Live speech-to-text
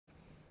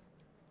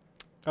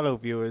Hello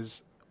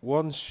viewers,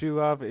 once you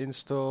have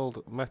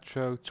installed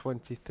Metro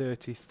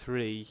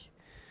 2033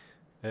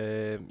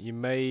 you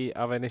may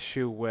have an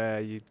issue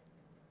where you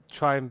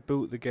try and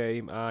boot the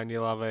game and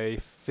you'll have a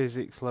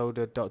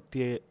PhysicsLoader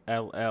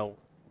DLL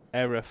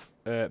error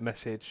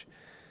message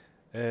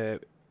and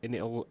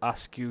it'll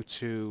ask you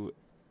to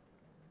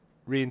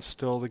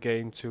reinstall the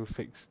game to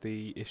fix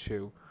the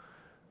issue.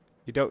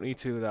 You don't need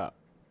to do that.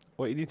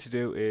 What you need to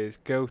do is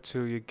go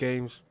to your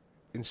game's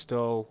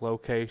install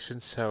location.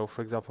 So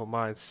for example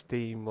mine's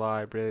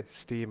SteamLibrary,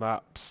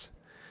 SteamApps,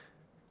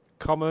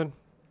 Common,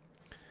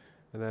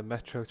 and then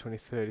Metro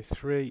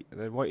 2033, and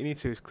then what you need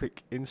to do is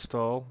click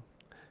install,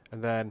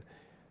 and then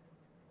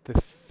the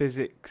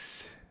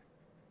PhysiX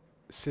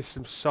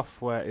system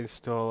software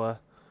installer,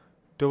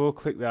 double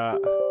click that,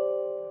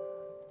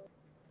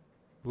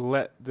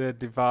 let the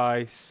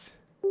device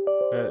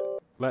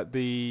let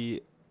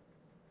the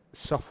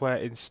software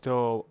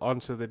install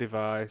onto the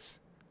device,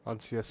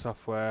 onto your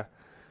software,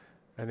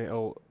 and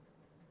it'll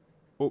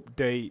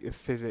update the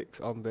physics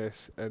on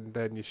this, and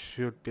then you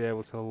should be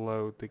able to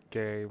load the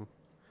game.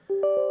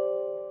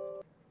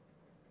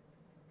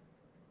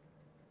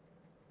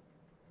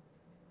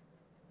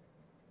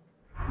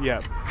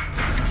 Yep.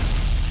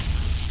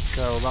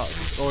 So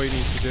that's all you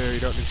need to do. You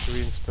don't need to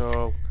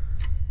reinstall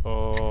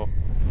or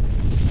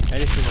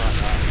anything like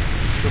that.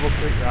 Double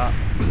click that,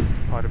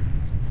 pardon,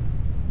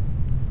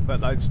 let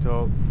that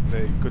install,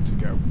 then you're good to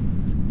go.